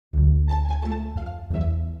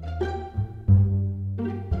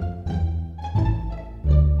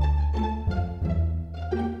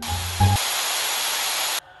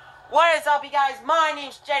What is up, you guys? My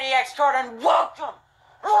name's JdXcart and welcome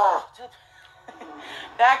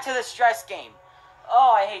back to the stress game.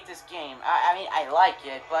 Oh, I hate this game. I mean, I like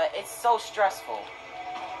it, but it's so stressful.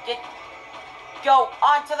 Go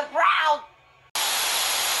onto the ground!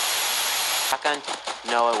 Shotgun?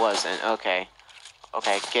 No, it wasn't. Okay.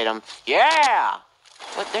 Okay, get him. Yeah!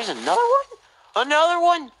 What, there's another one? Another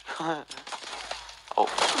one? Oh.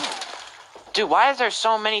 Dude, why is there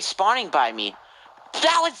so many spawning by me?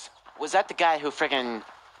 Was that the guy who freaking...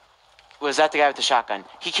 Was that the guy with the shotgun?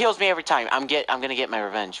 He kills me every time. I'm gonna get my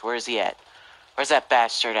revenge. Where is he at? Where's that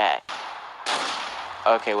bastard at?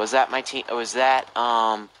 Okay, was that my team? Was that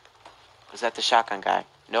the shotgun guy?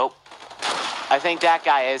 Nope. I think that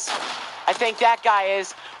guy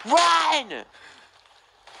is. Run!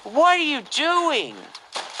 What are you doing?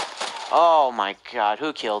 Oh my god,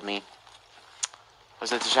 who killed me?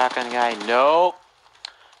 Was it the shotgun guy? Nope.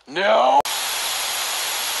 No!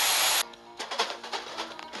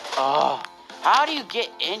 Oh, how do you get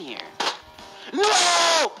in here?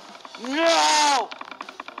 No! No!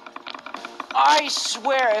 I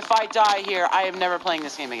swear if I die here, I am never playing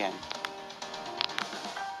this game again.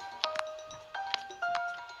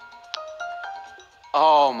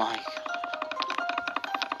 Oh my god.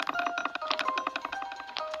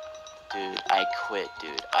 Dude, I quit,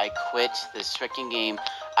 dude. I quit this freaking game.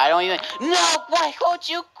 I don't even... No! Why won't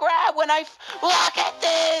you grab when I... Look at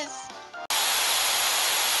this!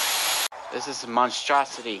 This is a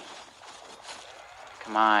monstrosity.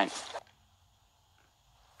 Come on.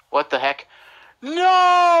 What the heck?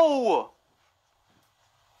 No!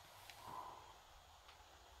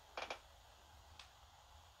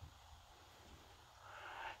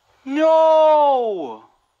 No!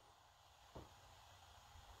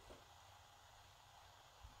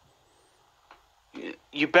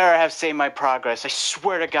 You better have saved my progress. I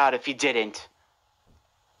swear to God if you didn't.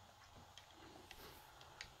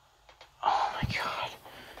 Oh my god.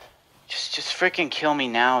 Just freaking kill me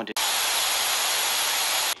now, dude.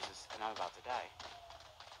 Jesus, and I'm about to die.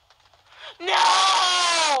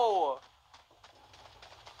 No!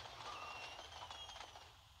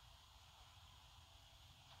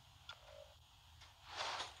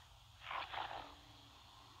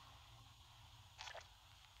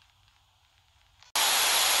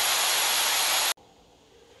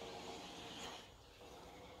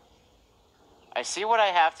 I see what I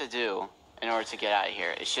have to do in order to get out of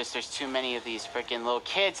here. It's just there's too many of these freaking little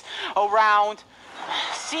kids around.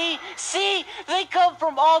 See, they come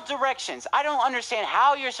from all directions. I don't understand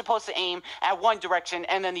how you're supposed to aim at one direction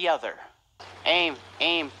and then the other. Aim,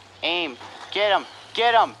 aim, aim. Get him,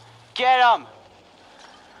 get him, get him.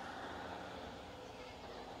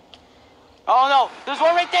 Oh no, there's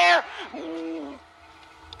one right there.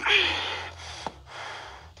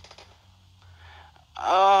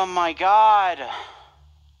 Oh my god.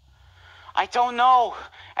 I don't know.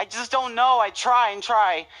 I just don't know. I try and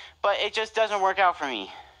try, but it just doesn't work out for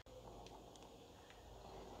me.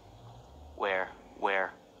 Where?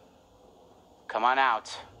 Come on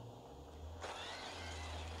out.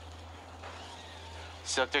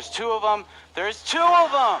 So if there's two of them, there's two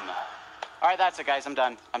of them! Alright, that's it, guys. I'm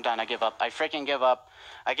done. I give up. I freaking give up.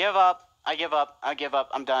 I give up. I'm done. I give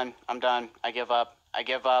up.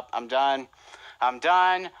 I'm done. I'm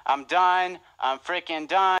freaking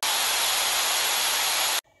done.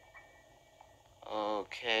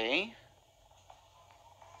 Okay.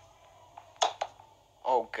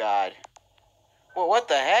 Oh, God. Well, what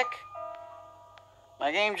the heck?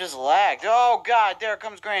 My game just lagged. Oh, God, there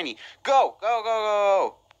comes Granny. Go.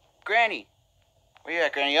 Granny. Where you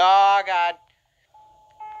at, Granny? Oh, God.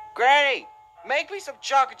 Granny, make me some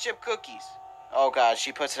chocolate chip cookies. Oh, God,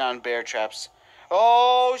 she puts it on bear traps.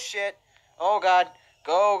 Oh, shit. Oh, God.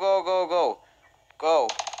 Go.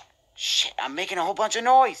 Shit, I'm making a whole bunch of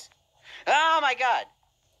noise. Oh, my God.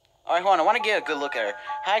 All right, hold on. I want to get a good look at her.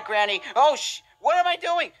 Hi, Granny. Oh, what am I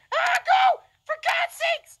doing? Ah, go! For God's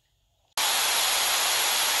sakes!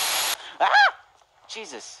 Ah!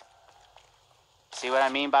 Jesus. See what I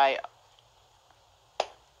mean by...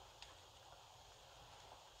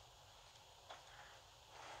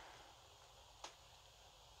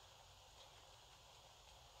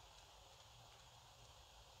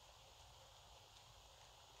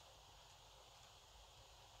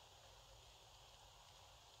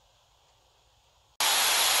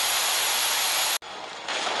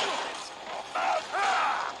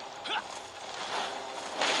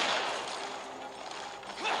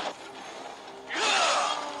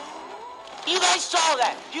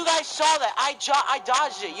 You guys saw that. I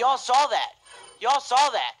dodged it. Y'all saw that.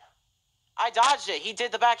 I dodged it. He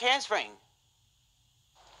did the back handspring.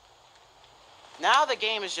 Now the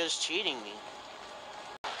game is just cheating me.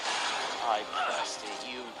 I pressed it,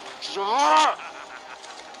 you jerk!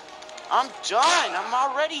 I'm done! I'm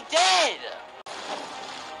already dead!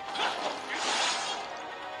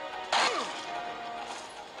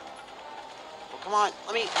 Well, come on,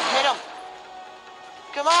 let me hit him!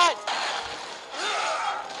 Come on!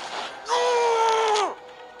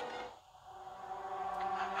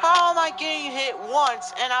 How am I getting hit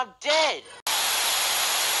once and I'm dead?